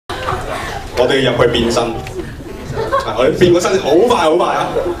我哋入去變身。我哋變個身好快好快啊！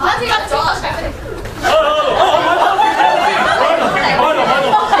我知咗啊！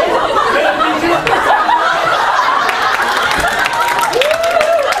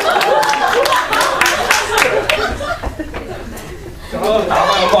打翻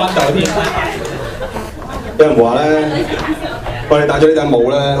個關鬥添。有人話咧，我哋戴咗呢頂帽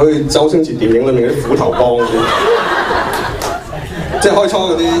咧，好似周星馳電影裏面嗰啲斧頭幫嗰啲，即係開初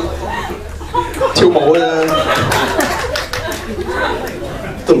嗰啲跳舞咧，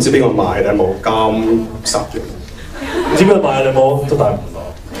都唔知邊個買頂帽咁濕嘅，唔知邊個買頂帽都戴唔落。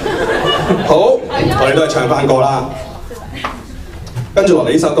好，我哋都係唱翻歌啦。跟住落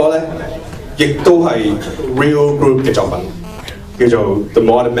嚟呢首歌咧，亦都係 Real Group 嘅作品，叫做 The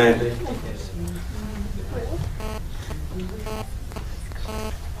Modern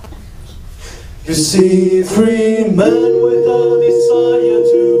Man。You see 3 men with a desire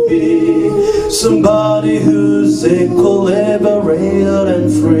to be somebody who's equal, liberated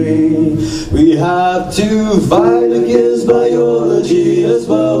and free. We have to fight against biology as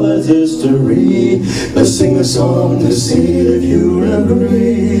well as history. Let's sing a song to see if you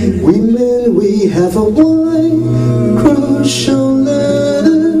agree. Women, we have a one crucial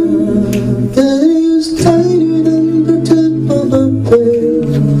letter that is tighter than the tip of a pen.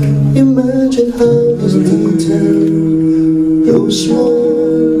 Imagine how this detail, though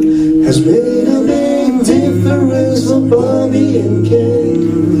small, has made a big difference for Bobby and Ken.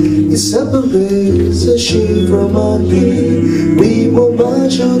 It separates a she from a he. We more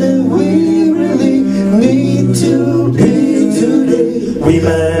macho than we really need to be today.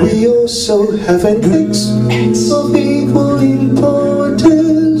 We also have an X of equal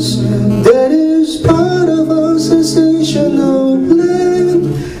importance. That is part of our sensational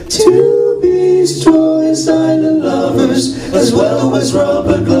plan to be strong and silent lovers as well as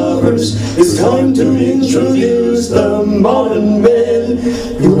rubber glovers. It's time to introduce the modern man.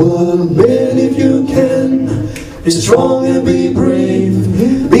 You are a man if you can. Be strong and be brave.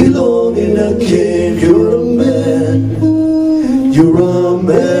 Belong in a cave. You're a man. You're a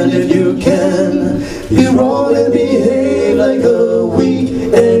man if you can. Be wrong and behave like a weak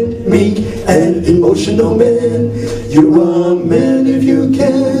and meek and emotional man. You are a man if you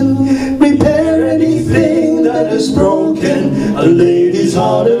can. Repair anything that is broken. A lady's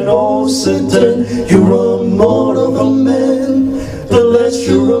heart and all certain. You're a more of a man. The less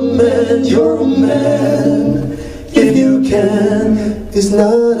you're a man, you're a man. If you can, it's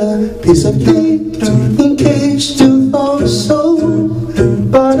not a piece of cake encaged to our soul,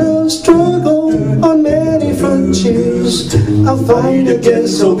 but a struggle on many frontiers. I'll fight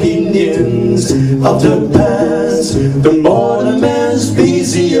against opinions of the past. The modern man's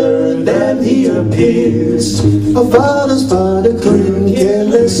busier than he appears. Our father's father couldn't care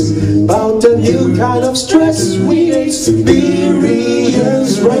less about the new kind of stress we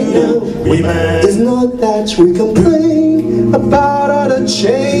experience right now. It's not that we complain about all the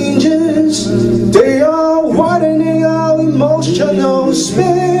changes. They are widening our emotional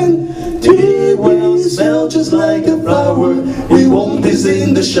span. We will smell just like a flower. We won't piss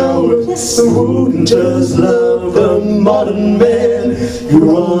in the shower. We wouldn't just love the modern man.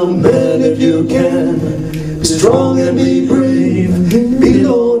 You are a man if you can. Be strong and be brave.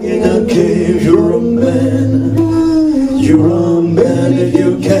 Belong in a cave. You're a man. You're a man if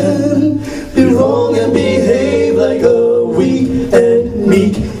you can. Be wrong and behave like a weak and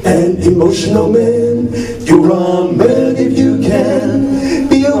meek and emotional man. You're a man if you can.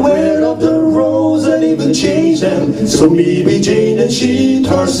 Be aware of the roles and even change them. So me be Jane and she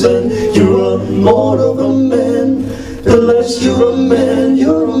Tarzan. You're a more of a man. The less you're a man,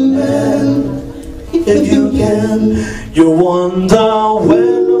 you're a man. If you can, you wonder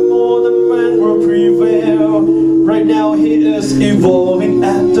when the modern man will prevail. Right now he is evolving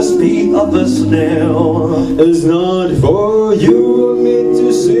at the speed of a snail. It's not for you or me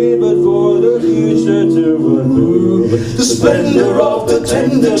to see, but for the future to run through. The splendor of the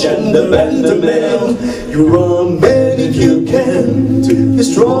tender gender and the male. You're a man if you can. Be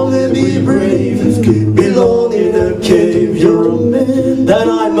strong and be brave. Belong in a cave. You're a man. Then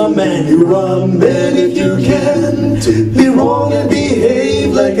I'm a man. You're a man if you can. Be wrong and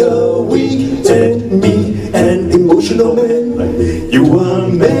behave like a weak and meek and emotional man. You are a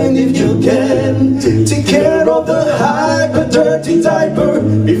man if you can. Take care of the hyper dirty diaper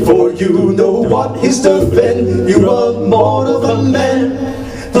before you know what is the fan. You're a more of a man.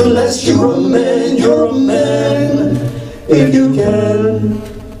 The less you're a man, you're a man if you can.